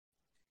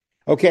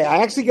Okay, I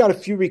actually got a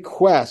few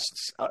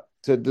requests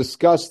to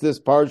discuss this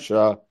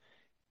parsha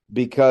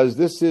because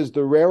this is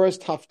the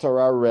rarest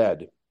Haftara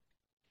read.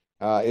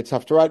 It's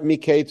Haftarat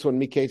Miketz when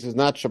Miketz is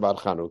not Shabbat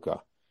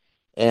Chanukah.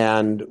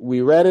 And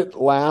we read it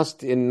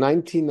last in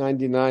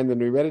 1999, then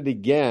we read it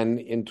again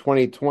in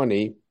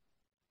 2020,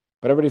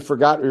 but everybody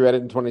forgot we read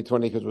it in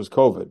 2020 because it was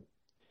COVID.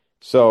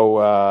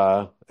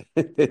 So,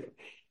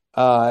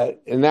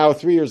 and now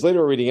 3 years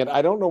later we're reading it.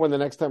 I don't know when the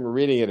next time we're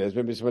reading it is.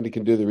 Maybe somebody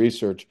can do the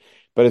research,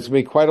 but it's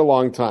going to be quite a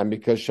long time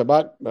because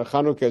Shabbat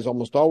Chanukah is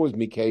almost always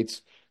Miketz.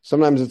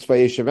 Sometimes it's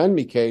Vayeshev and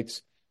Miketz,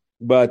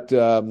 but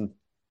to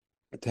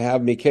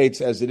have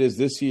Miketz as it is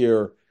this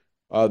year,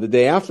 the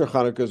day after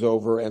Chanukah is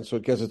over, and so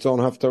it gets its own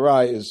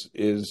Haftarah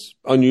is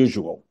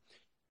unusual.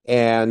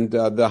 And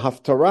the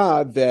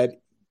Haftarah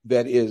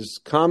that is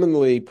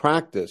commonly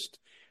practiced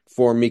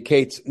for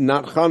Miketz,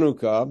 not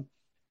Chanukah,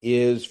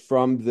 is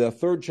from the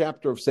third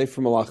chapter of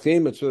Sefer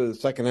Malachim. It's really the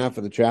second half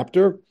of the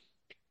chapter.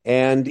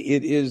 And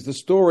it is the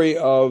story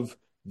of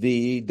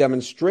the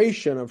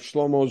demonstration of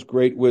Shlomo's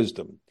great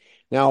wisdom.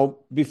 Now,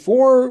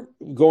 before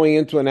going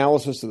into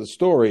analysis of the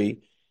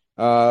story,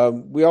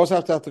 we also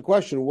have to ask the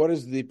question, what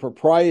is the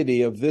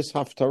propriety of this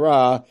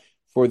Haftarah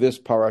for this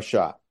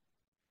parasha?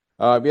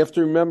 We have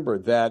to remember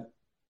that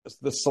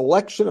the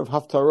selection of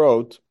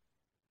Haftarot,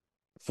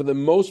 for the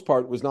most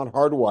part, was not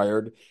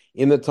hardwired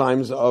in the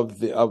times of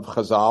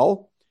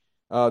Chazal.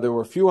 There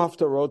were a few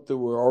Haftarot that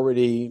were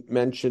already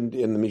mentioned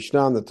in the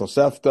Mishnah and the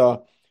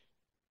Tosefta,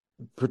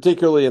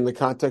 particularly in the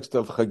context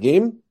of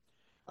Chagim,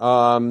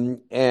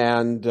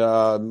 and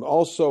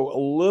also a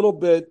little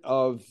bit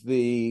of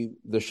the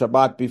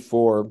Shabbat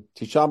before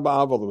Tisha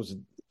B'Av, although it was a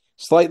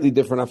slightly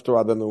different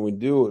Haftarah than we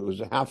do. It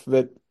was half of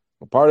it,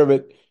 a part of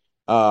it.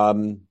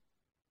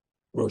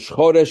 Rosh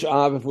Chodesh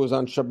Av, if it was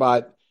on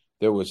Shabbat,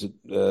 there was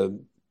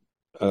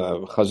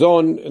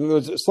Chazon, and it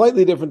was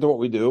slightly different than what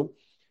we do.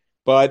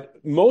 But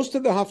most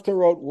of the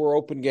Haftarot were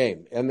open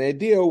game. And the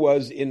idea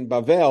was in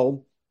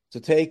Bavel to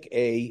take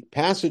a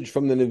passage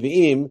from the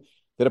Nevi'im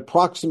that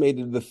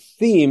approximated the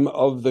theme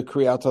of the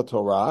Kriyat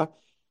Torah.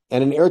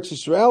 And in Eretz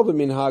Yisrael, the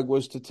minhag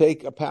was to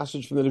take a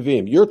passage from the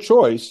Nevi'im. Your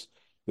choice,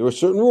 there were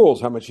certain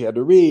rules, how much you had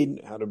to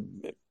read, how to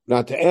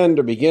not to end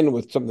or begin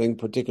with something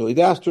particularly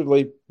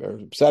dastardly,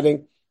 very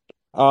upsetting.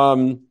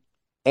 And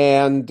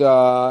in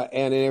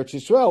Eretz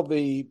Yisrael,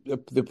 the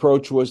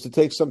approach was to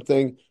take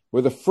something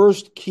where the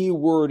first key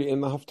word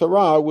in the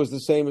Haftarah was the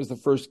same as the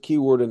first key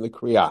word in the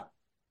Kriyah.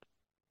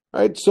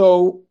 Right.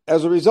 So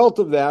as a result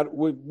of that,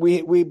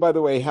 we by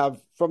the way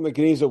have from the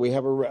Geniza we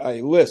have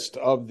a list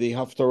of the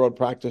Haftarot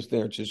practiced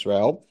in Eretz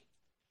Yisrael.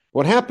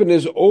 What happened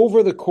is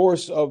over the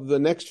course of the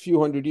next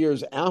few hundred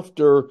years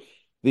after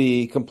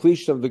the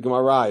completion of the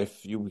Gemara,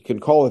 if you can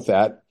call it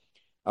that,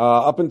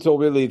 up until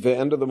really the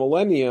end of the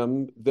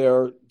millennium,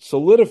 there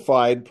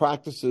solidified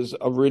practices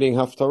of reading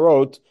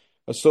Haftarot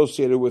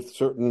associated with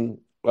certain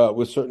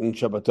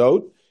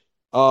Shabbatot.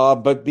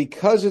 But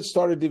because it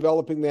started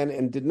developing then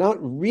and did not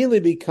really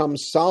become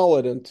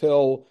solid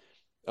until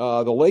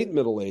the late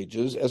Middle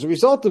Ages, as a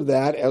result of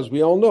that, as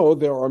we all know,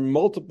 there are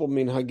multiple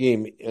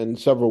minhagim in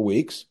several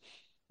weeks,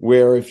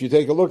 where if you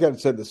take a look at it,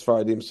 said the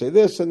Sfaradim say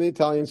this and the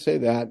Italians say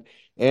that,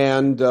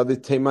 and the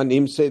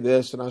Teimanim say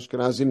this and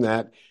Ashkenazim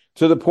that,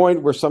 to the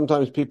point where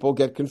sometimes people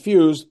get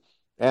confused.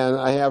 And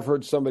I have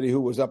heard somebody who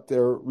was up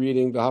there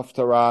reading the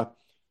Haftarah,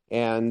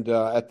 and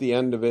at the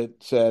end of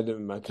it said,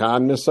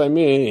 Makan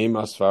Nesaimim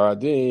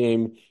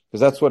Asfaradim,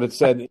 because that's what it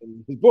said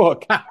in his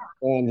book,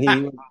 and he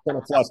was kind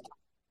of flustered.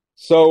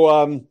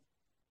 So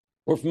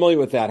we're familiar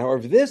with that.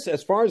 However, this,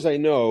 as far as I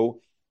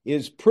know,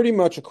 is pretty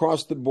much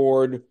across the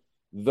board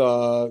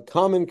the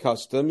common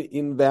custom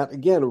in that,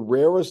 again,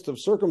 rarest of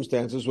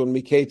circumstances when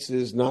Miketz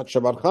is not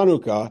Shabbat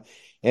Chanukah,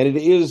 and it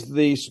is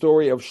the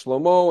story of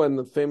Shlomo and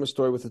the famous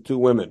story with the two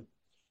women.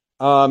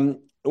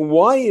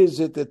 Why is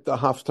it that the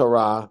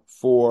Haftarah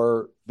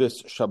for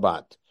this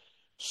Shabbat?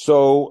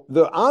 So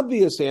the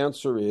obvious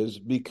answer is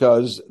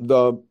because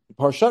the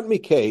Parshat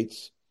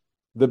Miketz,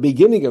 the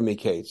beginning of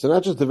Miketz, and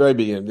not just the very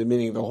beginning,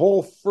 meaning the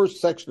whole first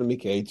section of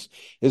Miketz,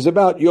 is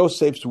about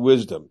Yosef's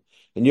wisdom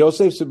and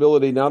Yosef's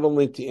ability not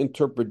only to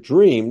interpret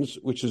dreams,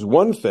 which is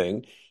one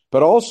thing,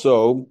 but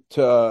also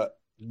to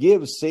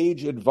give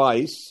sage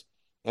advice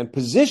and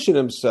position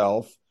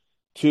himself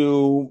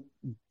to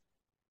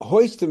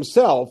hoist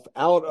himself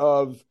out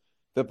of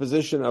the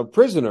position of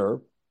prisoner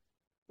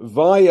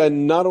via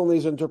not only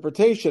his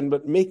interpretation,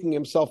 but making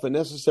himself a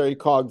necessary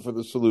cog for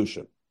the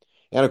solution.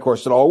 And of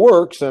course, it all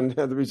works, and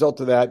the result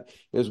of that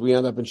is we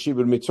end up in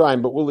Shibud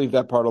Mitzrayim, but we'll leave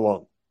that part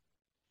alone.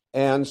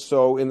 And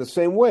so in the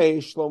same way,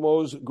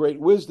 Shlomo's great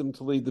wisdom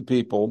to lead the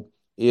people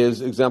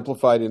is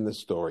exemplified in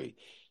this story.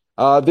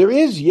 There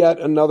is yet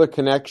another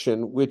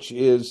connection, which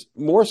is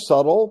more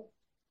subtle,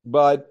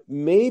 but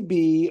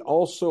maybe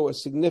also a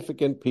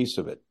significant piece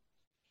of it.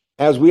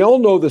 As we all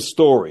know the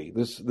story,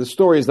 the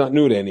story is not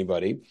new to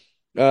anybody.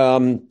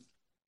 The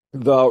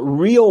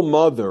real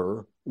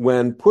mother,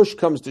 when push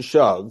comes to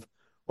shove,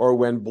 or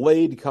when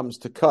blade comes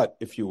to cut,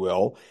 if you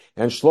will,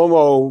 and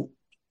Shlomo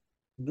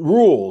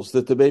rules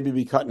that the baby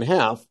be cut in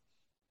half,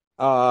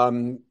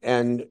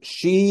 and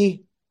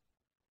she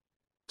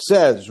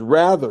says,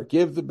 rather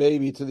give the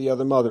baby to the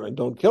other mother and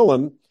don't kill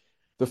him.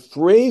 The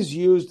phrase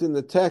used in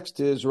the text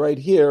is right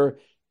here,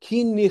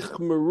 ki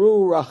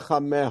nichmeru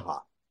rachameha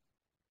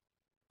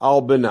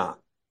al bana.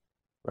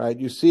 Right,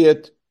 you see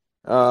it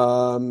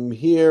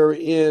here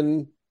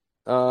in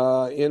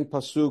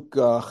pasuk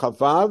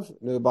chavav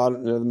near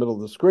the middle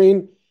of the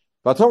screen.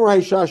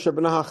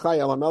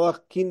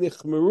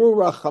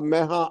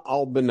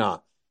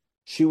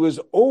 She was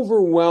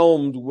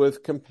overwhelmed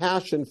with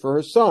compassion for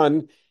her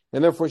son,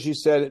 and therefore she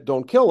said,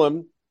 "Don't kill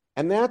him."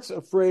 And that's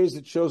a phrase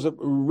that shows up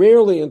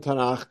rarely in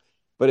Tanakh,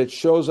 but it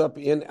shows up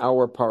in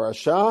our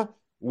parasha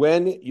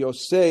when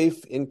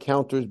Yosef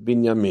encounters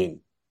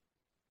Binyamin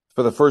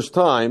for the first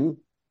time,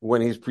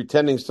 when he's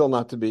pretending still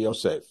not to be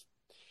Yosef.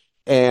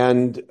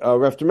 And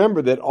we have to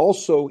remember that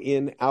also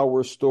in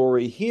our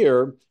story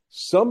here,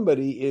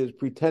 somebody is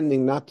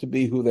pretending not to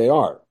be who they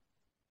are.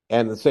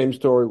 And the same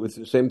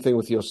thing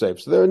with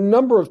Yosef. So there are a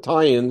number of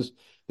tie-ins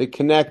that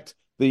connect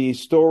the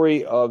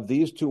story of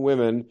these two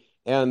women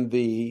and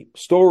the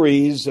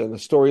stories and the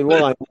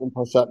storyline in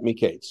Parshat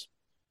Miketz.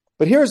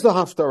 But here's the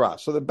Haftara.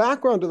 So the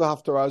background to the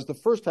Haftara is the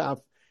first half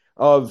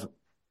of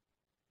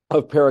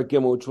Perek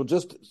Gimel, which we'll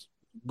just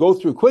go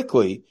through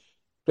quickly.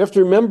 You have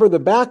to remember the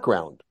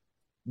background.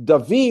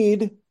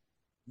 David,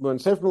 when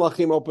Sefer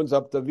Melachim opens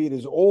up, David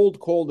is old,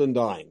 cold, and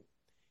dying.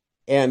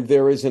 And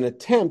there is an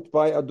attempt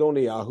by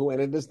Adoniyahu,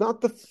 and it is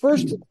not the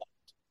first attempt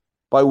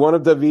by one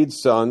of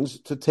David's sons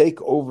to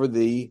take over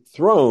the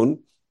throne.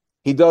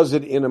 He does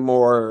it in a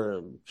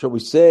more, shall we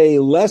say,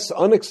 less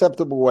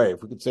unacceptable way,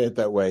 if we could say it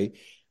that way,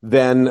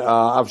 than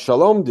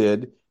Avshalom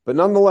did. But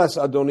nonetheless,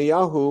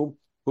 Adoniyahu,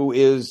 who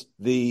is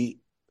the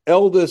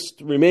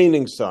eldest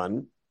remaining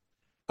son,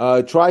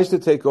 tries to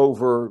take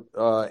over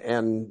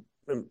and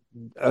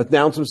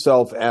announce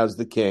himself as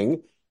the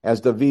king, as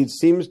David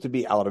seems to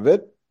be out of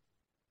it,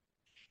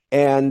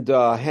 and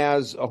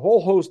has a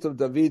whole host of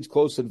David's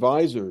close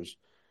advisors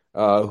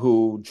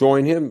who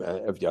join him.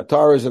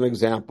 Haftara is an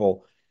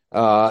example,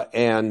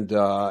 and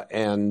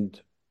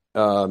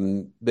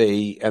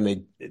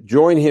they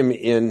join him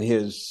in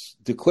his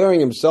declaring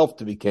himself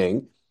to be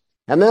king.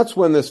 And that's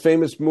when this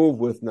famous move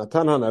with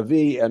Natan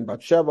Hanavi and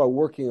Bathsheba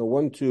working a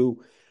 1-2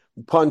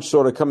 punch,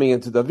 sort of coming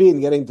into David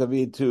and getting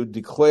David to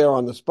declare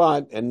on the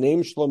spot and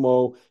name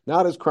Shlomo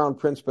not as crown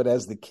prince but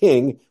as the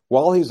king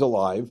while he's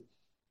alive.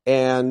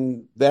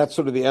 And that's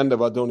sort of the end of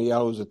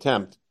Adoniyahu's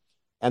attempt.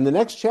 And the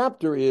next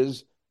chapter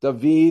is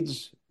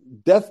David's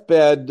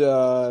deathbed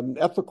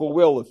ethical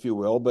will, if you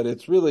will, but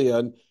it's really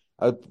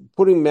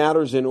putting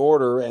matters in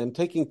order and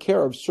taking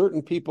care of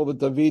certain people that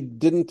David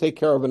didn't take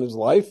care of in his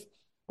life,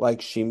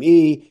 like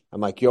Shimei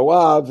and like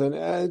Yoav,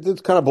 and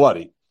it's kind of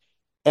bloody.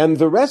 And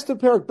the rest of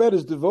Perek Bet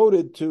is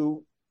devoted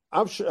to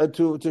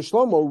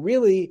Shlomo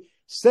really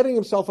setting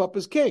himself up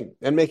as king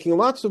and making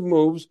lots of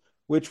moves,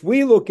 which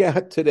we look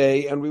at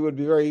today and we would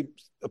be very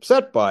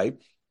upset by,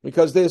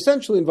 because they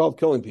essentially involve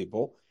killing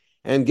people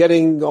and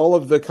getting all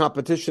of the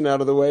competition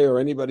out of the way, or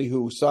anybody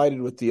who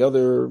sided with the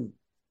other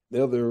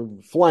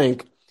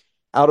flank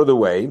out of the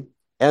way.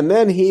 And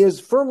then he is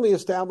firmly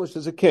established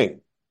as a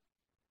king.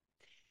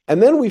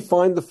 And then we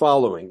find the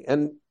following.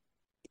 And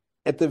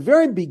at the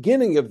very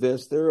beginning of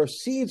this, there are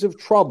seeds of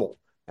trouble,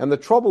 and the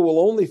trouble will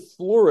only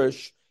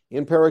flourish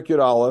in Perek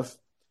Yud Aleph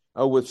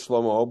with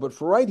Shlomo. But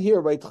for right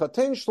here,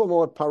 Vayitchaten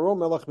Shlomo at Paro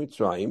Melech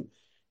Mitzrayim,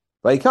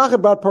 Vayikach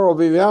et bat Paro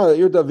v'yivah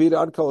ir David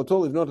ad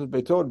kalato livnot et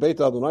beito et beit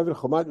Adonai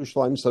v'chomat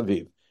Yerushalayim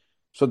saviv.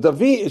 So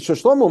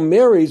Shlomo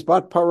marries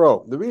bat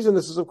Paro. The reason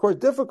this is, of course,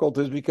 difficult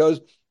is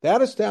because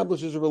that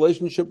establishes a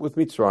relationship with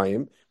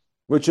Mitzrayim,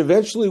 which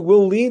eventually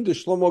will lead to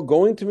Shlomo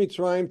going to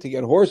Mitzrayim to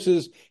get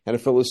horses and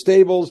to fill his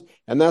stables,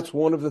 and that's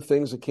one of the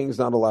things a king's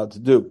not allowed to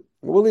do.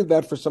 We'll leave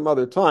that for some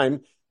other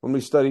time when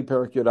we study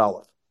Perek Yud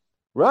Aleph.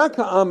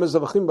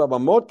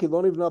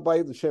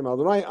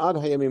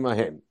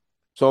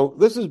 So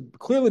this is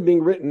clearly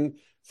being written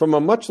from a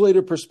much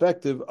later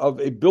perspective of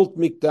a built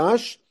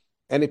mikdash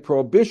and a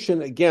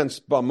prohibition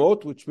against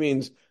bamot, which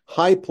means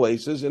high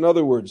places, in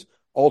other words,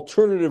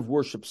 alternative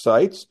worship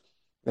sites.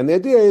 And the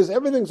idea is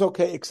everything's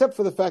okay except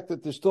for the fact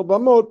that there's still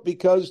bamot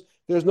because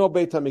there's no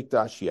Beit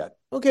HaMikdash yet.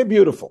 Okay,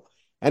 beautiful.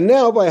 And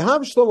now, by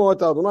Hav Shlomo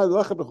et Adonai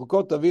l'lechem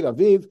b'chukot David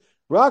Aviv,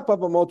 rak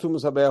b'bamot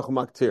u'mzabeach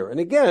u'maktir. And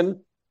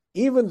again,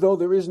 even though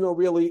there is no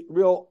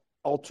real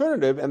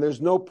alternative and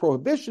there's no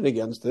prohibition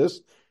against this,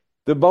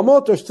 the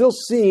bamot are still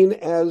seen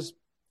as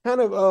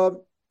kind of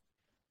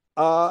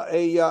not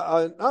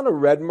a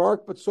red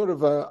mark, but sort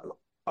of a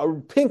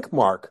pink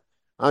mark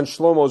on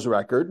Shlomo's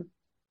record.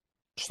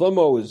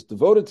 Shlomo is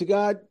devoted to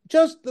God.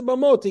 Just the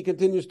bamot he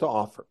continues to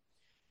offer.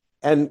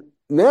 And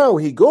now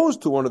he goes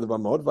to one of the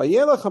bamot.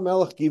 Vayelech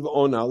hamelech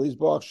Giv'on al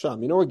yizboach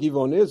sham. You know where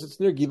Giv'on is? It's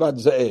near Givat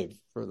Ze'ev,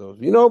 for those.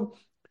 You know,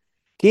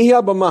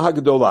 Kiha bama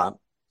hagdola.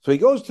 So he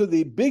goes to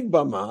the big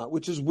bama,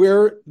 which is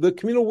where the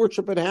communal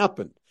worship had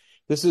happened.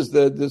 This is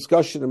the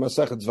discussion in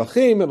Masechet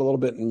Zvachim and a little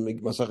bit in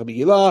Masechet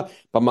Megillah.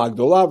 Bama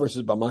Gdola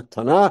versus Bama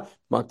Ktana.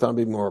 Bama Ktana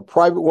being more a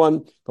private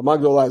one. Bama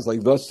Gdola is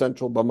like the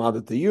central bama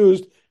that they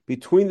used,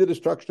 between the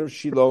destruction of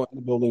Shiloh and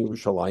the building of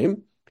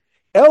Yerushalayim.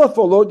 Elef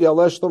olot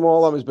yaleh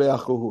Shlomo al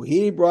mizbeachu.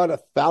 He brought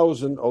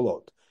 1,000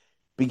 olot.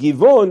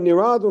 Begivon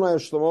nira Adonai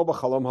Shlomo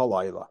b'chalom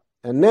halayla.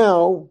 And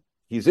now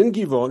he's in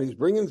Givon. He's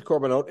bringing the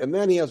korbanot, and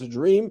then he has a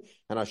dream,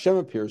 and Hashem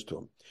appears to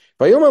him.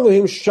 Vayomer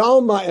Elohim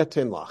shalma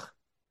eten lach.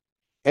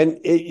 And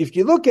if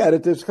you look at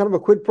it, there's kind of a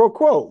quid pro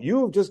quo.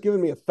 You have just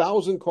given me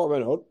 1,000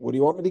 korbanot. What do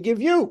you want me to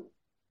give you?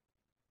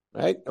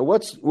 Right? And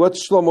what's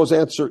Shlomo's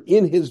answer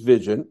in his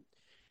vision?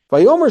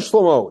 Vayomer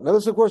Shlomo. Now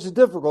this, of course, is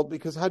difficult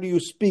because how do you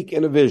speak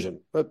in a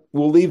vision? But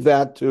we'll leave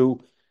that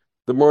to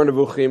the Mor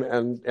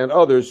Nevuchim and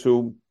others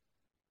who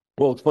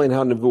will explain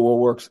how Nevuah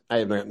works. I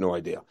have no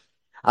idea.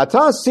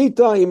 Ata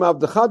sita im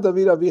avdecha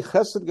David avi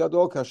chesed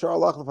gadol kasher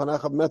alach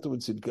lefanecha metu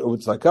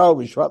v'tzedakah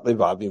v'yishvat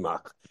levav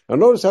imach. Now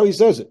notice how he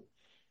says it.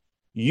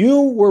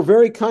 You were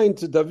very kind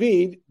to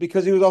David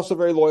because he was also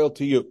very loyal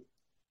to you.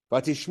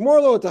 And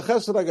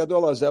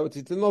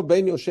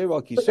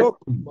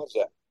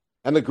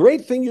the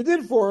great thing you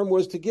did for him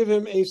was to give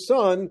him a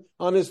son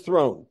on his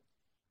throne.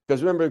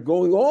 Because remember,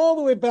 going all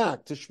the way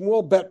back to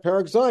Shmuel Bet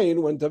Perek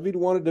Zayin, when David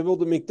wanted to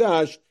build the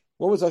Mikdash,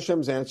 what was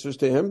Hashem's answers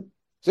to him?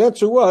 His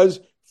answer was,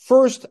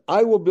 first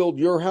I will build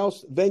your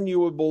house, then you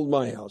will build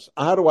my house.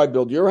 How do I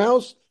build your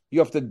house? You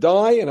have to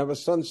die and have a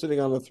son sitting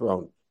on the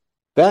throne.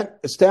 That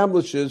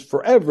establishes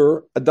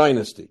forever a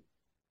dynasty.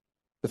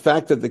 The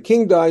fact that the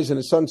king dies and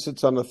his son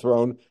sits on the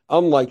throne,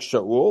 unlike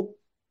Shaul,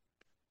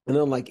 and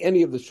unlike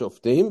any of the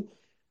Shoftim,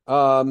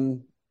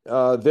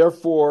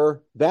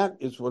 therefore, that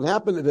is what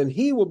happened, and then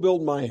he will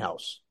build my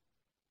house.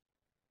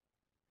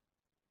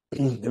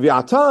 And here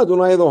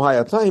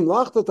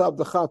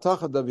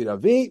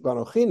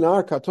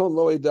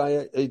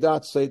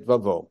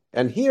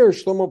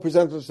Shlomo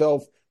presents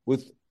himself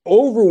with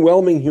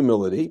overwhelming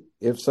humility,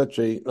 if such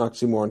a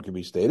oxymoron could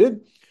be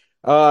stated,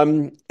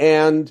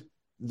 and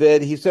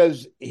that he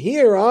says,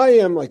 here I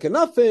am like a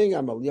nothing,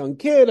 I'm a young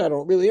kid, I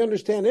don't really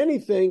understand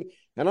anything,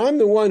 and I'm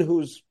the one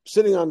who's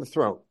sitting on the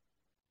throne.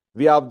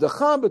 I have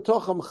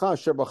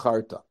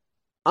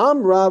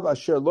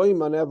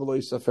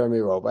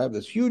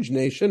this huge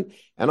nation,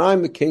 and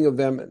I'm the king of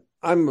them, and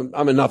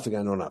I'm a nothing,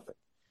 I know nothing.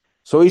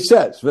 So he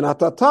says, so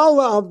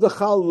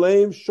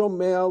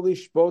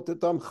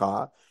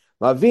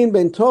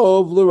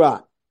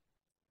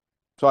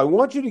I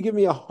want you to give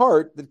me a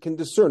heart that can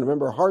discern.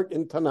 Remember, heart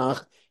in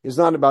Tanakh is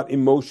not about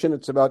emotion,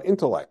 it's about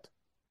intellect.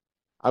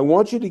 I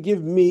want you to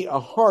give me a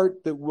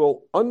heart that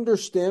will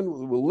understand,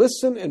 will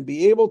listen, and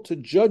be able to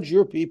judge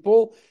your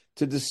people,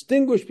 to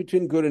distinguish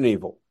between good and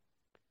evil.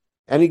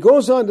 And he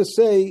goes on to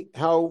say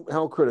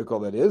how critical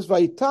that is.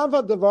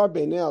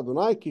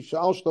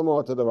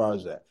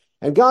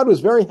 And God was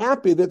very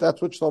happy that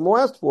that's what Shlomo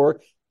asked for,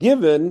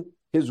 given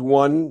his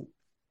one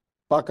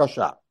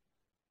bakasha.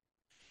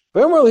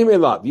 You didn't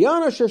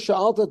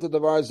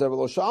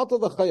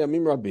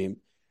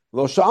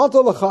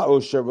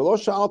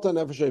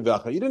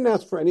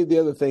ask for any of the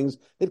other things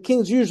that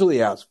kings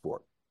usually ask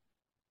for.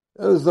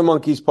 That is the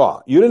monkey's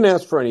paw. You didn't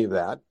ask for any of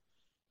that.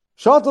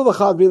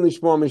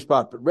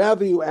 But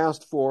rather you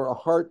asked for a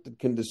heart that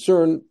can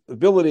discern,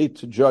 ability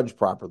to judge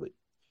properly.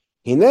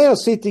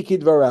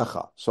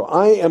 So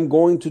I am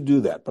going to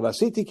do that. But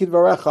asiti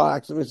kidvarecha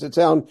actually makes it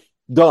sound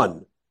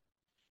done.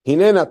 Now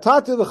you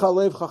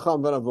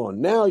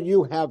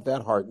have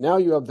that heart. Now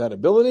you have that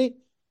ability,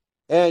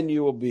 and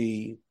you will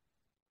be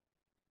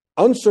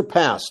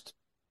unsurpassed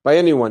by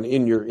anyone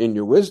in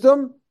your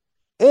wisdom.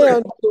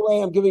 And by the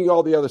way, I'm giving you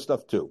all the other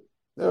stuff too.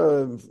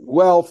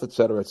 Wealth,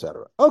 etc.,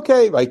 etc.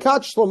 Okay,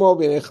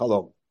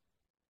 Shlomo.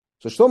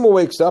 So Shlomo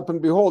wakes up,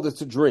 and behold,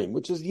 it's a dream,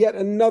 which is yet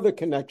another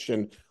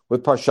connection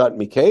with Parshat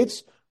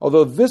Miketz,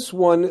 although this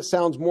one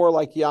sounds more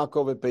like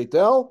Yaakov at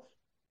Beitel.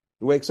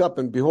 He wakes up,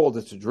 and behold,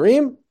 it's a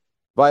dream.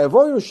 So now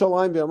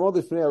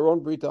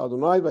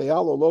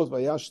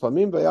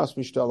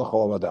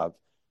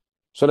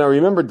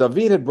remember,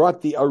 David had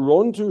brought the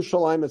Aron to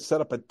Yerushalayim and set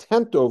up a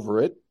tent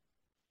over it,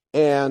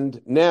 and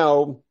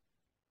now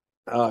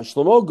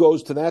Shlomo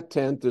goes to that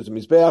tent. There's a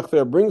mizbeach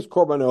there, brings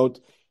korbanot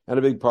and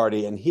a big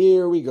party. And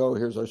here we go.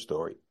 Here's our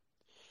story.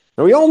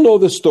 Now we all know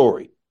the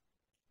story,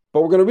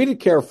 but we're going to read it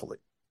carefully.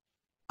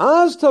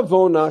 Az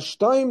tavona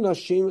shtaim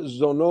nashim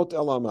zonot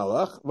el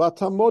hamelech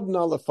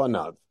vatamodna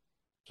lefanav.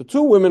 So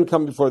two women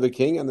come before the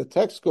king, and the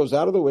text goes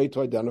out of the way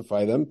to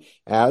identify them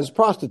as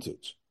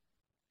prostitutes.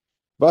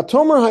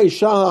 Vatomer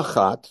ha'isha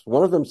hachat.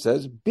 One of them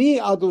says, "Bi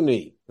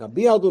Adoni." Now,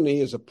 "Bi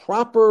Adoni" is a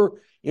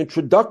proper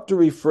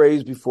introductory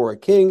phrase before a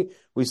king.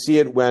 We see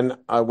it when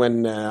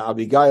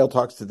Abigail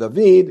talks to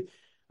David.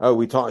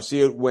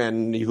 See it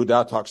when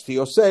Yehuda talks to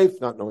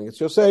Yosef, not knowing it's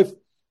Yosef.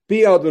 Bi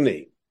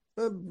Adoni.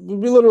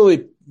 We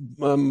literally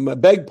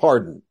beg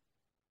pardon.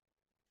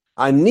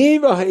 Ani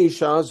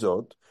v'ha'isha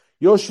azot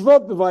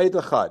yoshvot b'vayit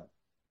achad.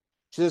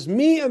 She says,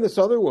 me and this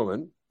other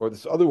woman, or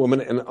this other woman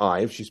and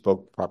I, if she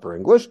spoke proper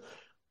English,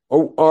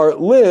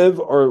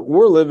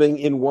 we're living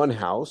in one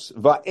house.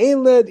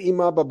 Va'eled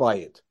ima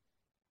babayit.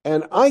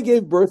 And I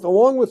gave birth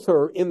along with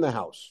her in the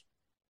house.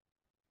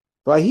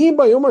 And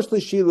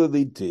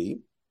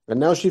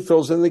now she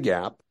fills in the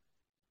gap.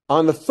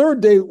 On the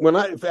third day,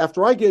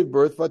 after I gave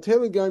birth,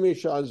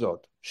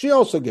 she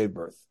also gave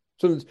birth.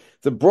 So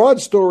the broad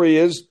story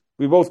is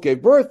we both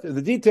gave birth.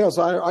 The details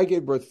are I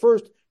gave birth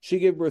first. She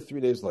gave birth 3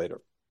 days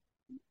later.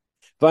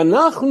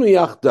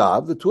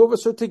 The two of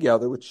us are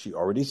together, which she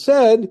already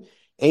said.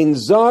 Ein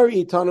zar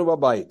itanu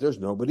babayit. There's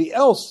nobody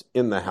else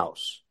in the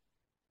house.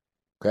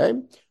 Okay?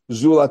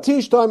 Zulati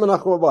shtaim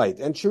anachnu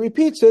babayit. And she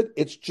repeats it.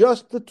 It's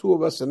just the two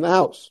of us in the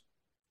house.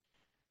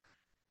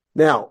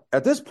 Now,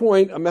 at this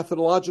point, a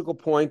methodological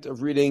point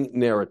of reading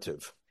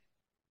narrative.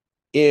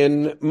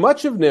 In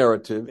much of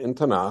narrative in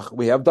Tanakh,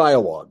 we have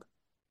dialogue.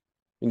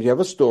 And you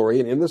have a story,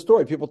 and in the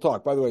story, people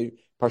talk. By the way,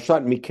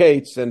 Parshat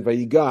Miketz and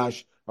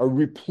Vayigash are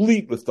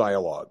replete with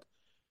dialogue,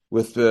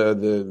 with the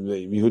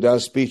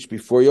Yehuda's speech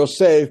before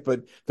Yosef,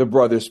 but the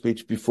brother's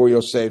speech before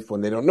Yosef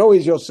when they don't know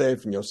he's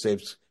Yosef, and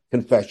Yosef's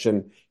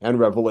confession and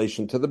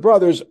revelation to the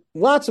brothers.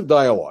 Lots of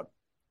dialogue.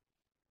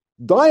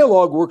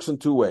 Dialogue works in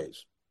two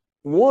ways.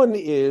 One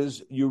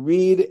is you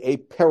read a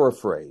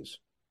paraphrase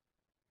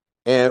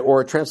or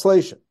a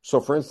translation.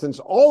 So, for instance,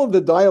 all of the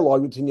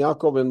dialogue between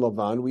Yaakov and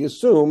Lavan, we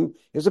assume,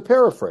 is a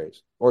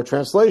paraphrase or a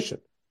translation,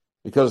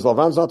 because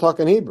Lavan's not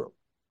talking Hebrew.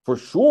 For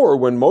sure,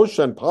 when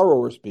Moshe and Paro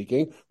were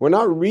speaking, we're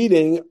not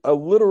reading a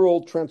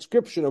literal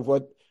transcription of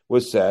what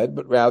was said,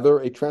 but rather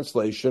a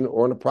translation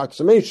or an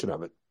approximation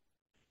of it.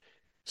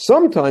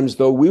 Sometimes,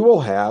 though, we will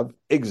have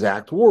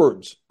exact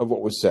words of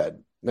what was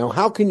said. Now,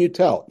 how can you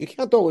tell? You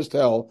can't always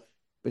tell,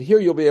 but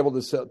here you'll be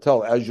able to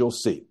tell, as you'll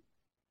see.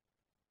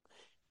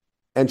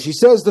 And she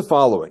says the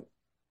following.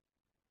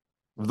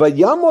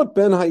 Vayamot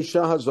ben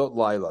haisha hazot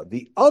laila.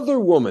 The other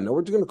woman, now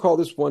we're going to call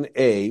this one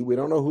A. We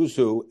don't know who's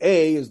who.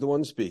 A is the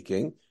one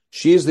speaking.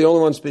 She is the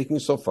only one speaking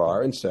so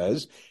far, and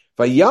says,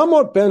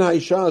 Vayamot ben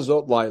haisha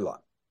hazot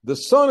laila. The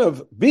son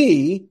of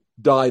B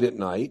died at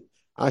night.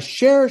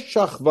 Asher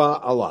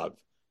shachva alav.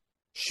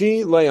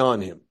 She lay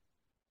on him.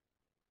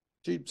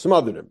 She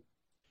smothered him.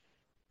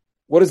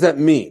 What does that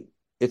mean?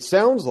 It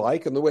sounds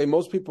like, and the way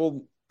most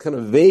people kind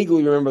of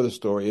vaguely remember the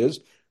story is,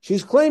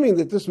 she's claiming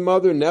that this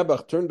mother,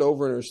 Nebuch, turned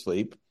over in her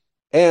sleep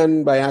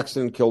and by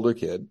accident killed her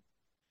kid.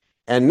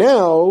 And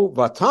now,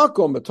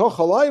 Vatakom b'toch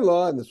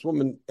halayla, and this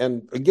woman,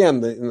 and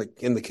again,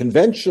 in the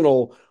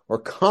conventional or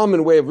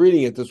common way of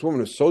reading it, this woman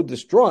was so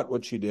distraught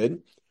what she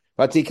did.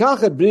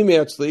 Vatikach et bni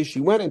me'atzli,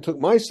 she went and took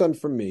my son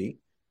from me.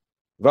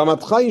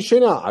 Vamatcha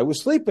yishena, I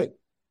was sleeping.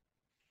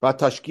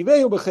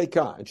 Vatashkivehu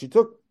b'cheika, and she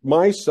took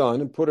my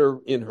son and put her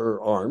in her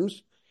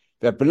arms.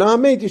 And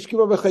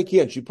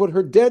she put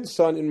her dead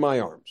son in my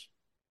arms.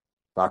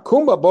 I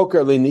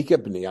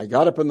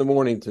got up in the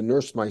morning to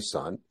nurse my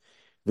son.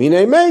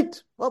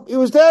 Well, he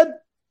was dead.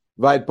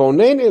 Then I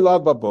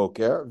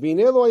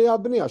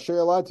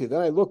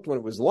looked when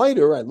it was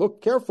lighter. I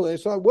looked carefully. I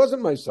saw it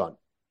wasn't my son.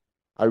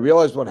 I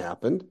realized what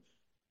happened.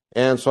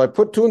 And so I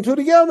put two and two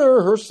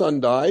together. Her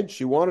son died.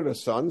 She wanted a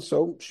son,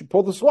 so she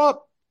pulled the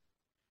swap.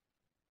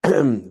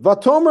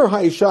 Vatomer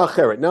ha'isha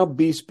acheret. Now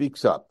B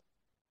speaks up.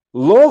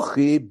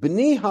 Lochi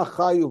b'ni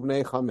hachayu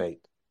b'nei chamet.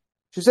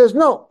 She says,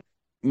 no,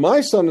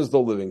 my son is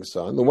the living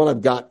son. The one I've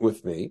got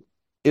with me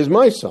is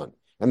my son.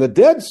 And the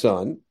dead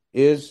son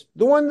is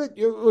the one that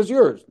was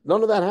yours.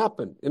 None of that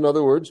happened. In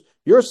other words,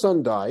 your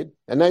son died,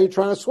 and now you're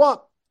trying to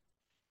swap.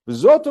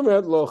 So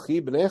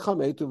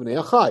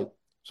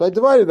I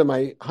divided them.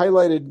 I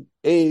highlighted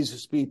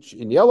A's speech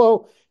in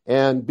yellow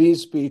and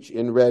B's speech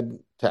in red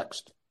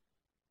text.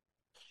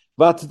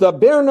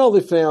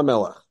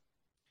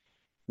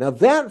 Now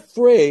that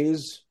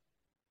phrase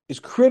is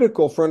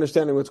critical for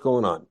understanding what's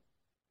going on.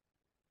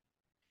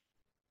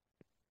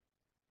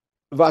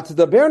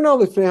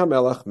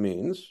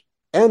 Means,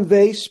 and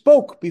they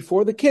spoke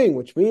before the king,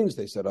 which means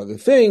they said other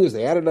things,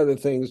 they added other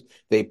things,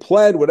 they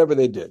pled, whatever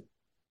they did.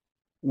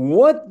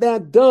 What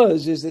that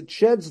does is it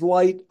sheds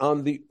light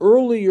on the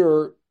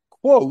earlier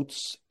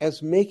quotes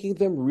as making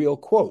them real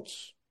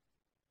quotes.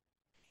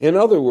 In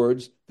other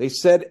words, they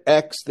said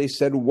X, they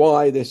said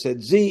Y, they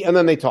said Z, and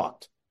then they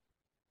talked.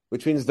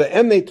 Which means the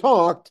 "and they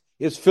talked"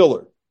 is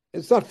filler.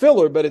 It's not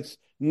filler, but it's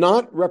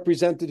not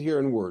represented here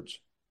in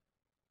words.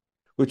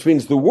 Which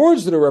means the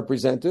words that are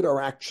represented are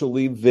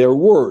actually their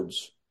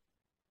words.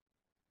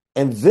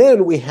 And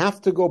then we have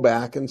to go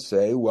back and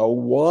say, well,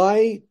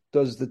 why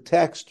does the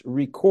text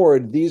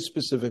record these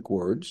specific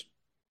words?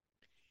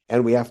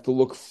 And we have to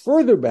look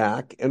further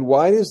back, and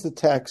why does the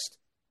text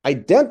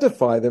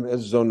identify them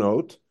as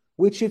zonot,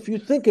 which, if you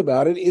think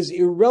about it, is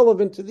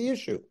irrelevant to the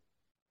issue?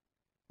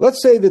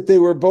 Let's say that they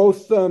were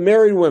both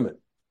married women,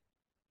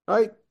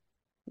 right?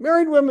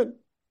 Married women,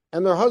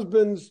 and their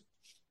husbands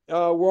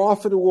were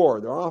off at a war.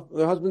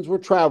 Their husbands were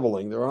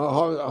traveling. Their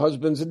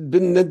husbands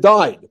had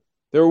died.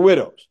 They were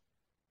widows.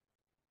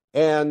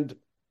 And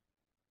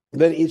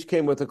then each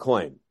came with a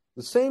claim.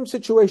 The same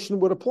situation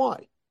would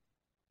apply.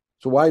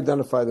 So why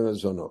identify them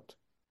as zonot?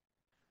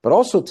 But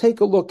also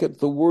take a look at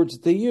the words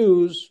that they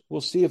use.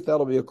 We'll see if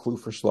that'll be a clue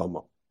for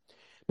Shlomo.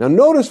 Now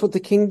notice what the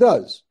king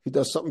does. He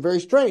does something very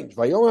strange.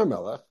 Vayomer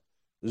Melech,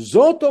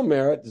 Zot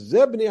omeret ze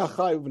bnei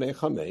achai uvnei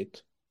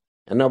chamet.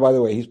 And now, by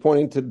the way, he's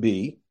pointing to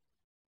B,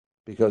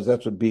 because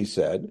that's what B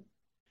said.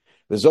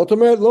 Notice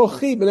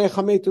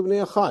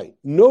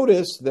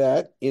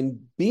that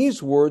in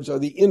B's words are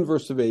the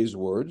inverse of A's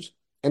words,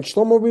 and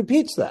Shlomo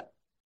repeats that.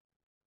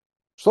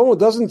 Shlomo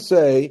doesn't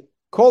say,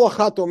 Kol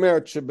achat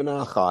omeret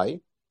shebna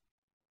achai.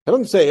 He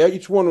doesn't say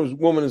each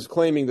woman is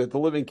claiming that the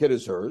living kid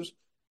is hers.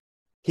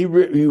 He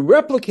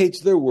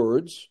replicates their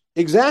words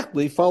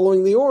exactly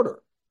following the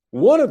order.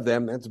 One of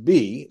them, that's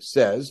B,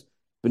 says,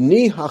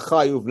 B'ni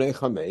hachai uvnei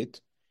chamet.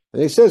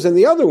 And he says, and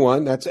the other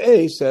one, that's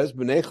A, says,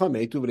 B'nei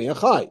chamet uvnei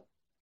achai.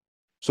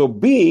 So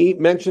B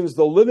mentions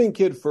the living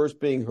kid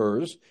first being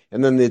hers,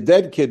 and then the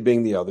dead kid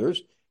being the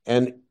others,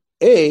 and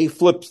A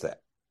flips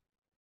that.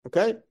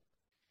 Okay?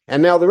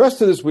 And now the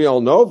rest of this we all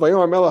know. So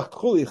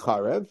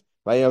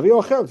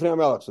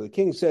the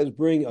king says,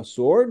 bring a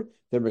sword.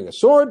 They bring a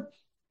sword.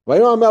 Cut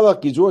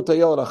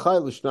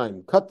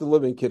the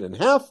living kid in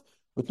half.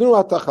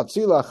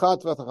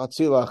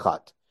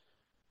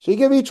 So you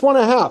give each one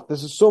a half.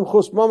 This is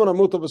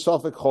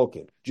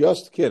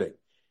just kidding.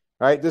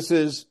 All right, this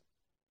is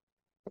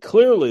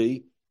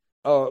clearly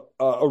a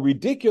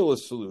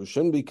ridiculous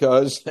solution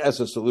because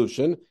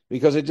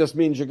it just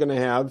means you're going to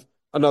have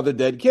another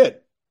dead kid.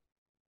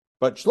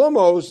 But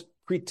Shlomo's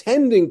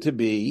pretending to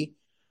be,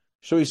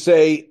 shall we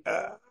say,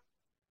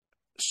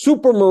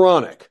 super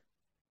moronic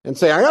and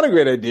say, I got a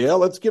great idea.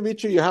 Let's give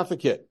each of you half a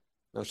kid.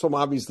 Now, Shlomo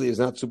obviously is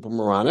not super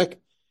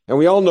moronic, and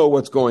we all know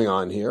what's going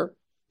on here.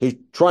 He's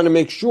trying to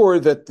make sure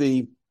that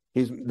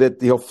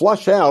he'll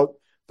flush out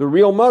the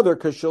real mother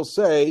because she'll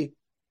say,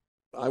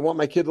 I want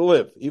my kid to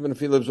live, even if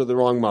he lives with the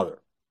wrong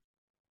mother.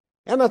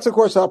 And that's, of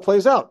course, how it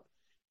plays out.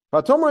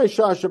 Vatomer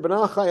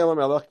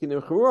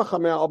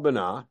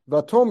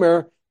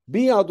bi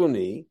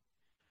adoni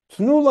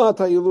tnula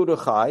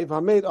tayiludachai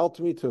v'hamed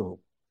altmituhu.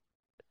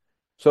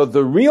 So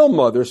the real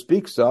mother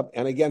speaks up,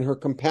 and again, her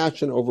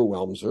compassion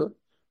overwhelms her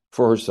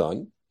for her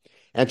son.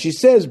 And she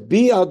says,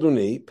 Bi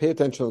adoni, pay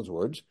attention to those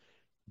words,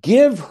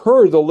 give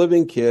her the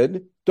living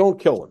kid, don't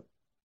kill him.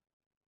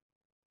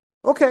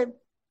 Okay.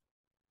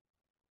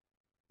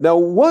 Now,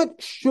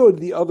 what should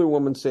the other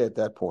woman say at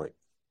that point?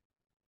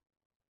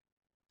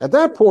 At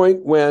that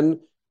point, when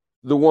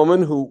the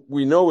woman who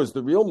we know is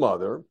the real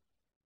mother,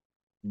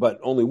 but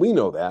only we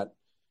know that,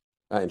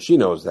 and she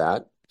knows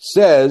that,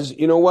 says,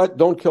 you know what,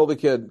 don't kill the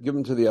kid, give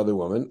him to the other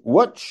woman.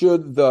 What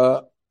should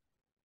the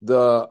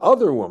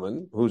other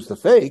woman, who's the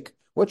fake,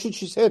 what should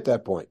she say at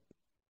that point?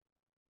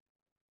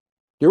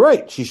 You're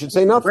right, she should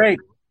say nothing. Great.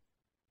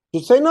 She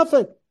should say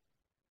nothing.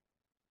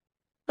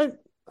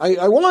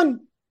 I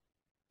won,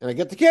 and I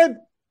get the kid,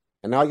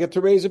 and now I get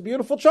to raise a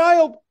beautiful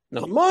child.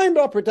 Not mine,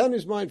 but I'll pretend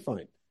he's mine,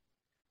 fine.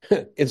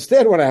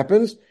 Instead, what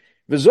happens?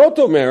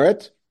 V'zoto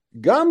meret,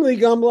 gamli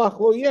gamlach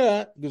lo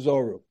yeh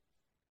gezoru.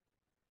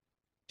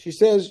 She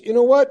says, you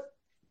know what?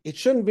 It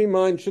shouldn't be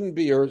mine, shouldn't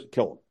be yours,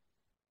 kill him.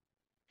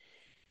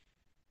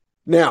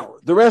 Now,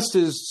 the rest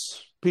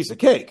is piece of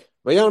cake.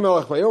 Shlomo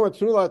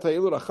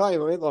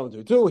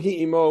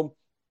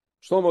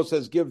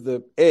says, give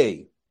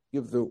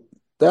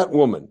that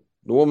woman,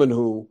 the woman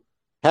who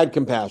had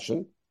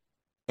compassion,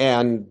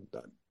 and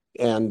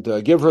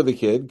give her the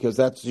kid,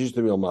 because she's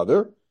the real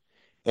mother.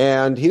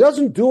 And he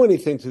doesn't do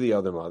anything to the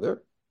other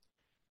mother.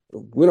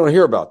 We don't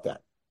hear about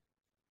that.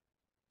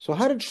 So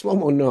how did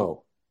Shlomo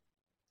know?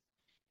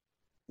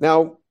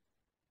 Now,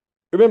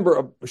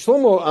 remember,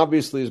 Shlomo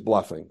obviously is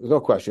bluffing. There's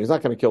no question. He's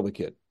not going to kill the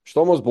kid.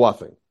 Shlomo's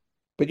bluffing.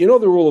 But you know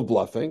the rule of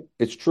bluffing.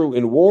 It's true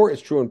in war.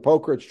 It's true in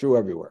poker. It's true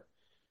everywhere.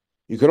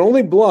 You can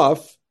only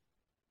bluff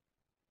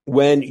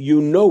when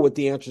you know what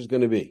the answer is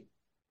going to be,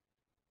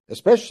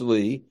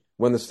 especially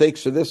when the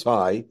stakes are this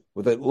high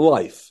with a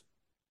life.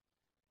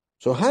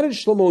 So how did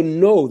Shlomo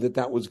know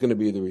that was going to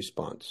be the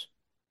response?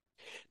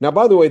 Now,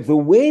 by the way, the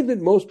way that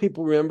most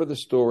people remember the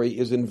story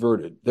is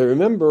inverted. They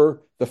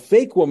remember the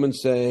fake woman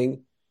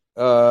saying,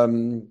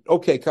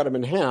 okay, cut him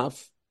in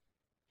half.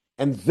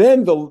 And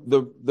then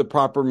the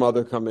proper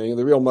mother coming,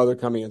 the real mother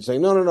coming and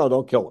saying, no,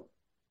 don't kill him.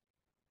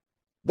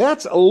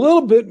 That's a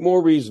little bit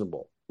more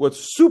reasonable.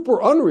 What's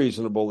super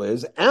unreasonable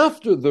is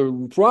after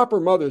the proper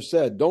mother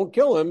said, don't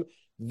kill him,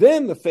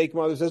 then the fake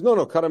mother says,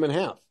 no, cut him in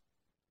half.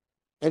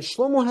 And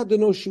Shlomo had to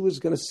know she was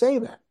going to say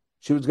that.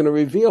 She was going to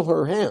reveal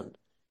her hand.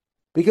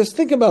 Because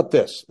think about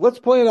this. Let's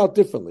play it out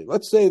differently.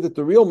 Let's say that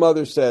the real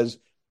mother says,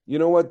 you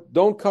know what,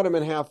 don't cut him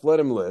in half,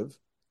 let him live.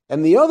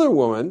 And the other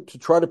woman, to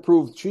try to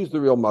prove she's the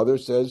real mother,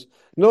 says,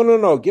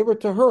 no, give her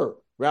to her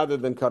rather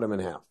than cut him in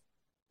half.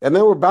 And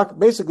then we're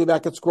basically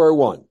back at square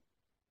one.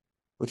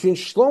 Which means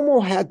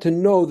Shlomo had to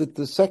know that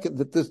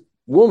that this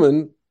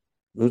woman,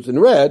 who's in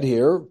red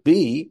here,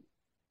 B,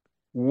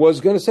 was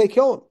going to say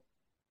kill him.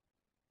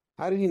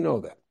 How did he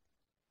know that?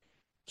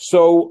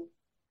 So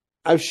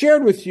I've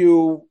shared with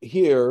you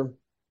here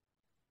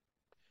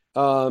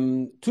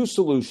two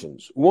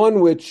solutions. One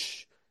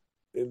which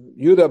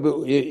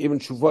Yudah, even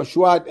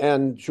Shuat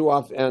and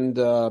Shuaf and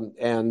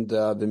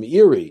the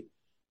Meiri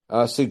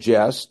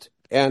suggest,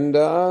 and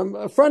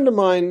a friend of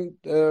mine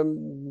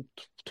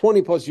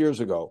 20 plus years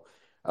ago,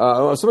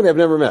 somebody I've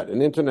never met,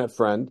 an internet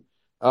friend,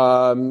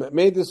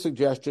 made this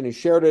suggestion. He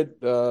shared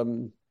it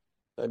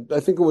I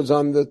think it was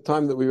on the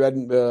time that we read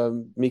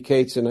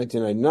Miketz in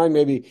 1999.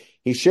 Maybe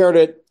he shared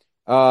it,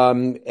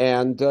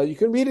 and you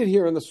can read it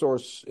here in the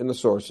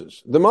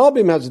sources. The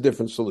Malbim has a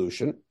different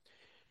solution,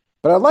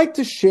 but I'd like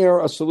to share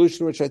a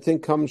solution which I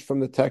think comes from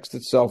the text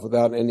itself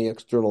without any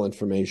external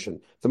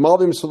information. The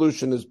Malbim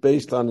solution is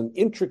based on an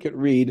intricate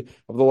read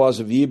of the laws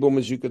of Yibum,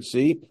 as you could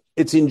see.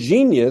 It's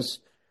ingenious,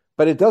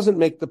 but it doesn't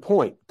make the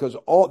point, because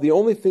the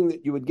only thing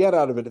that you would get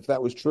out of it, if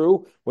that was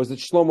true, was that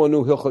Shlomo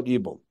knew Hilchot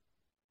Yibum.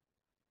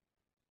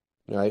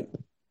 Right?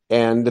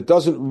 And it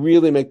doesn't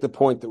really make the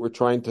point that we're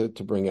trying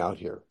to bring out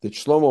here. That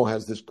Shlomo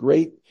has this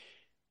great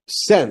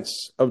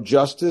sense of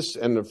justice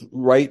and of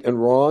right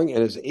and wrong,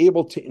 and is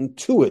able to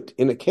intuit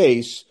in a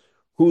case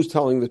who's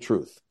telling the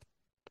truth.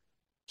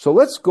 So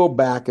let's go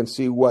back and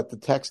see what the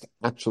text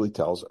actually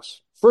tells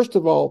us. First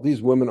of all,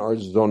 these women are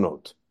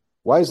zonot.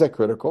 Why is that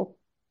critical?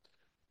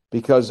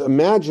 Because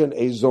imagine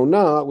a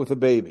zonah with a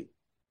baby.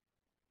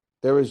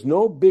 There is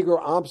no bigger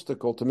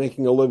obstacle to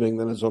making a living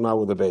than a zonah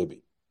with a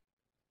baby.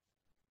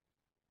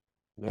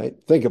 Right?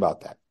 Think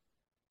about that.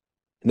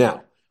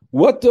 Now,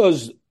 what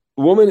does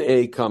woman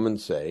A come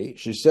and say?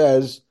 She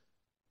says,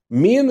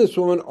 me and this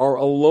woman are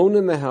alone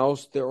in the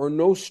house. There are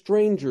no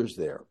strangers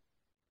there.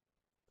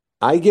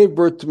 I gave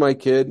birth to my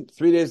kid.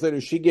 3 days later,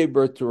 she gave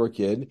birth to her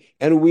kid.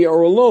 And we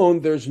are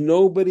alone. There's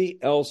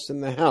nobody else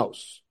in the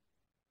house.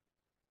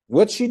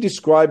 What's she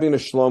describing to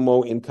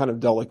Shlomo in kind of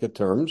delicate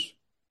terms?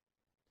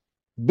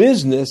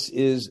 Business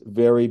is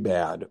very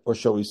bad. Or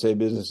shall we say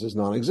business is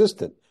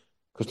non-existent?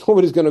 Because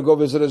nobody's going to go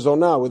visit a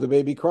zonah with a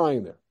baby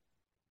crying there.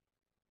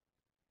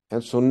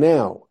 And so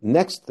now,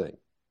 next thing,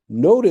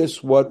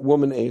 notice what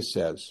woman A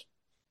says.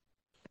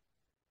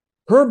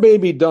 Her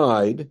baby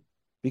died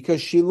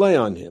because she lay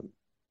on him.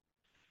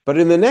 But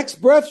in the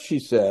next breath, she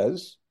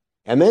says,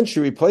 and then she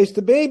replaced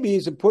the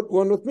babies and put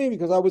one with me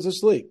because I was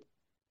asleep.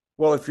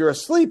 Well, if you're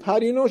asleep, how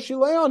do you know she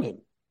lay on him?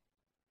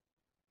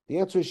 The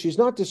answer is she's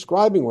not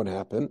describing what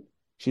happened.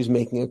 She's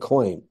making a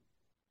claim.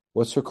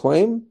 What's her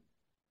claim?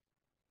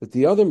 That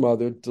the other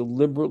mother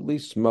deliberately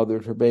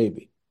smothered her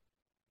baby.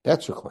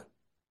 That's her claim.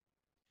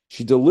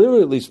 She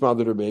deliberately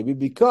smothered her baby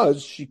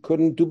because she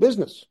couldn't do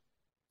business.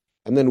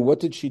 And then what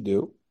did she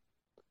do?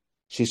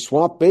 She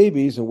swapped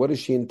babies, and what does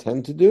she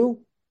intend to do?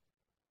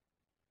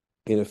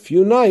 In a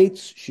few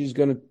nights, she's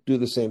going to do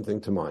the same thing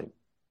to mine.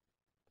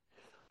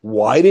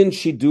 Why didn't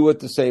she do it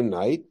the same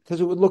night? Because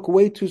it would look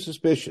way too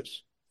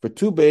suspicious for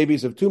two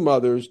babies of two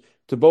mothers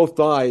to both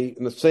die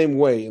in the same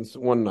way in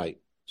one night.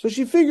 So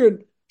she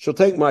figured, she'll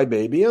take my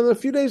baby, and a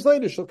few days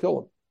later, she'll kill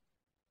him.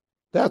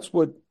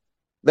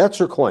 That's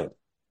her claim.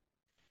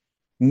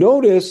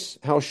 Notice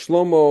how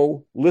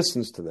Shlomo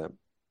listens to them.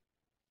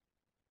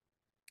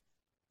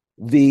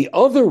 The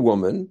other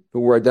woman,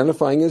 who we're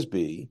identifying as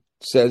B,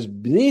 says,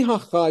 Bni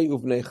hachai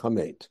uvnei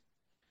chamet.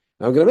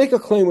 Now, I'm going to make a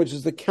claim which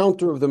is the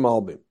counter of the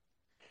Malbim,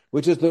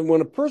 which is that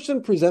when a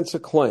person presents a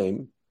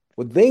claim,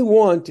 what they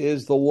want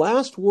is the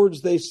last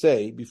words they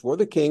say before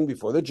the king,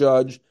 before the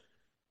judge,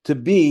 to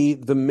be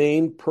the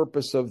main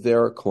purpose of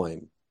their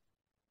claim.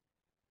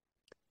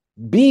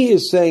 B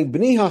is saying,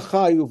 Bni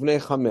hachai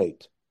uvnei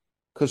chamet,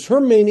 because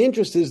her main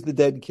interest is the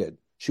dead kid.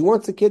 She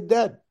wants the kid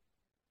dead.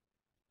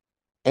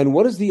 And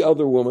what is the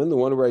other woman, the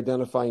one we're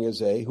identifying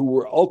as A, who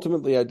we're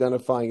ultimately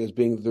identifying as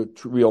being the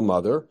real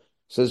mother,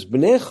 says,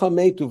 Bnei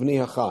chamet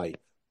uvni hachai.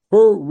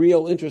 Her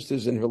real interest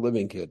is in her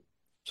living kid.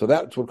 So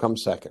that's what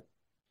comes second.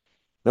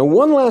 Now,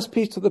 one last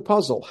piece to the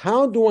puzzle.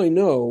 How do I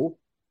know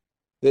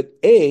that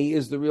A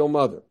is the real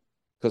mother?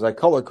 Because I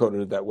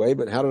color-coded it that way,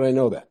 but how did I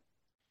know that?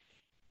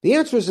 The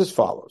answer is as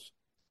follows.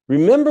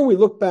 Remember, we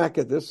look back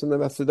at this, and the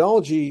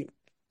methodology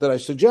that I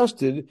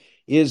suggested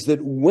is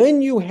that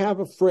when you have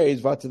a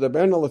phrase,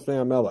 Vatidaberna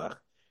lefnei hamelech,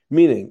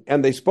 meaning,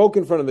 and they spoke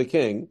in front of the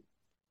king,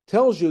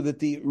 tells you that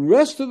the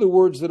rest of the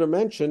words that are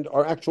mentioned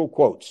are actual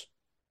quotes.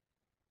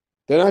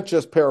 They're not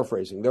just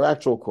paraphrasing, they're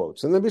actual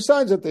quotes. And then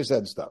besides that, they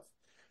said stuff.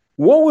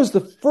 What was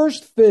the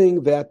first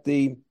thing that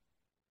A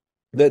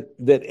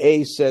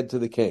said to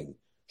the king?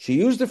 She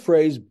used the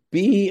phrase,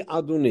 Bi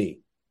Adoni,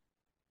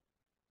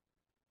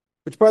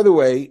 which, by the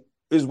way,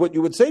 is what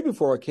you would say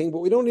before a king, but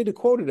we don't need to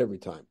quote it every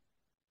time.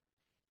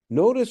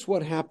 Notice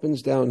what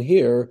happens down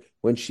here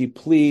when she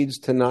pleads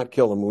to not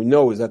kill him. We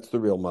know that's the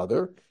real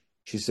mother.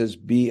 She says,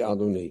 Bi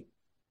Adoni.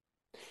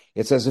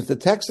 It's as if the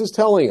text is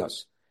telling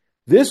us,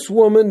 this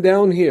woman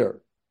down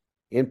here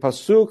in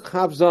Pasuk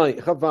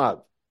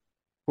Chavav,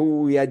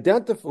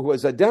 who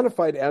is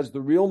identified as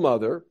the real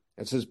mother,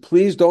 and says,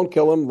 please don't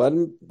kill him, let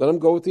him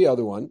go with the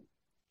other one,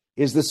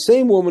 is the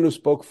same woman who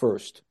spoke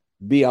first,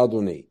 Bi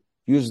Adoni,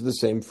 uses the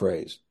same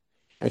phrase.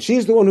 And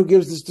she's the one who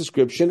gives this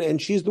description,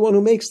 and she's the one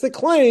who makes the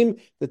claim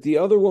that the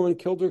other woman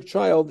killed her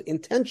child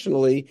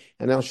intentionally,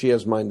 and now she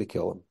has mind to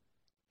kill him.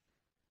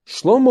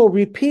 Shlomo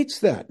repeats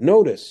that.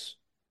 Notice,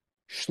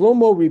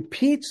 Shlomo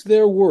repeats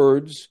their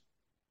words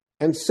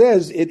and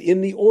says it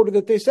in the order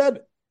that they said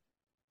it.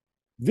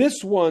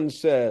 This one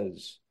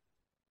says,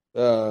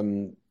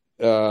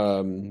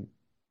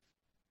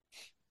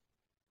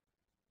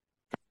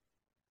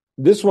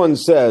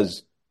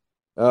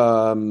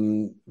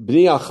 B'nei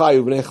achai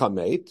uvnei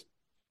chamet,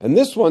 and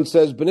this one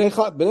says b'nei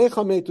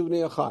chamet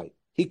uvnei achai.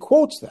 He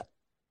quotes that,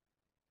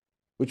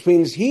 which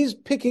means he's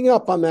picking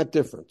up on that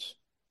difference.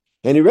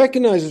 And he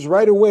recognizes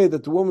right away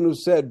that the woman who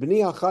said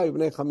b'nei achai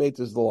uvnei chamet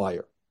is the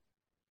liar.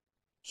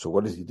 So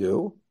what does he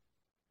do?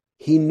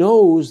 He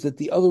knows that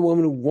the other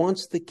woman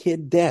wants the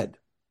kid dead.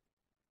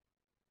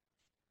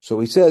 So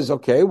he says,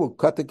 okay, we'll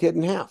cut the kid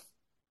in half.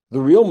 The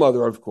real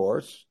mother, of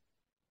course,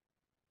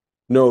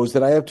 knows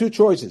that I have two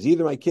choices.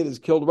 Either my kid is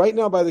killed right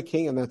now by the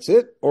king and that's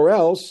it, or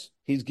else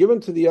he's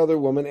given to the other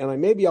woman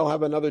and maybe I'll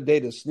have another day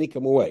to sneak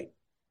him away.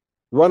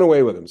 Run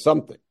away with him,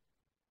 something.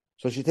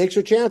 So she takes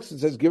her chance and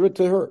says, give it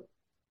to her.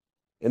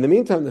 In the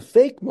meantime, the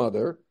fake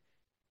mother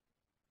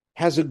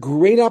has a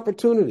great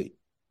opportunity.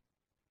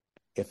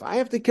 If I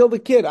have to kill the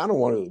kid, I don't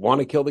want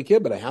to kill the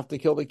kid, but I have to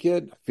kill the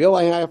kid. I feel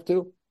I have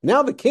to.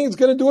 Now the king's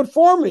going to do it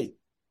for me.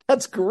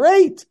 That's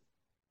great.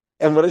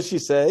 And what does she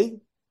say?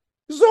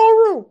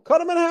 Zoru, cut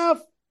him in half.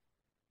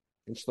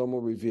 And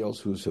Shlomo reveals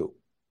who's who.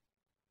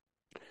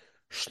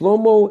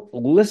 Shlomo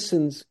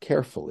listens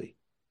carefully.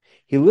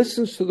 He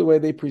listens to the way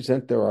they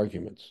present their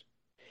arguments.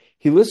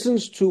 He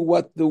listens to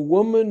what the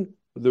woman,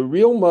 the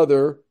real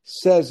mother,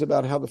 says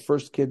about how the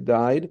first kid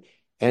died,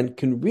 and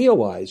can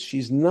realize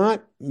she's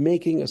not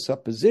making a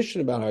supposition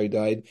about how he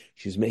died.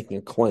 She's making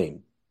a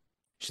claim.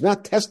 She's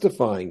not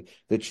testifying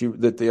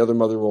that the other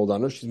mother rolled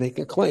on her. She's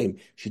making a claim.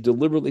 She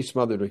deliberately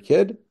smothered her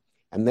kid,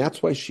 and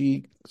that's why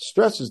she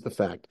stresses the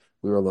fact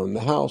we were alone in the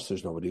house.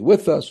 There's nobody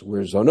with us.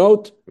 We're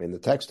zonot. I mean, the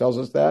text tells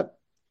us that,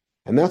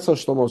 and that's how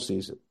Shlomo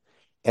sees it.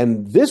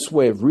 And this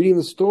way of reading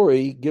the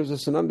story gives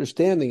us an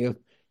understanding of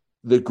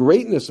the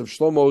greatness of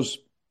Shlomo's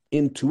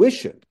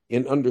intuition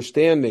in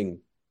understanding,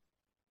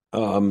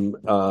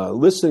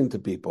 listening to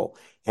people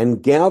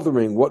and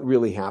gathering what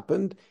really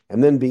happened,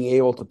 and then being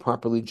able to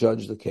properly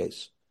judge the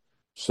case.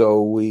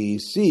 So we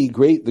see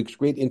this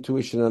great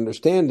intuition and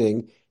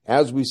understanding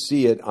as we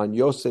see it on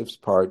Yosef's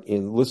part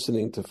in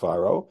listening to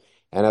Pharaoh,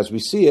 and as we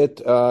see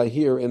it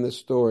here in this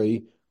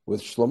story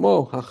with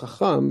Shlomo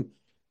HaChacham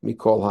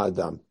Mikol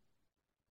Ha'adam.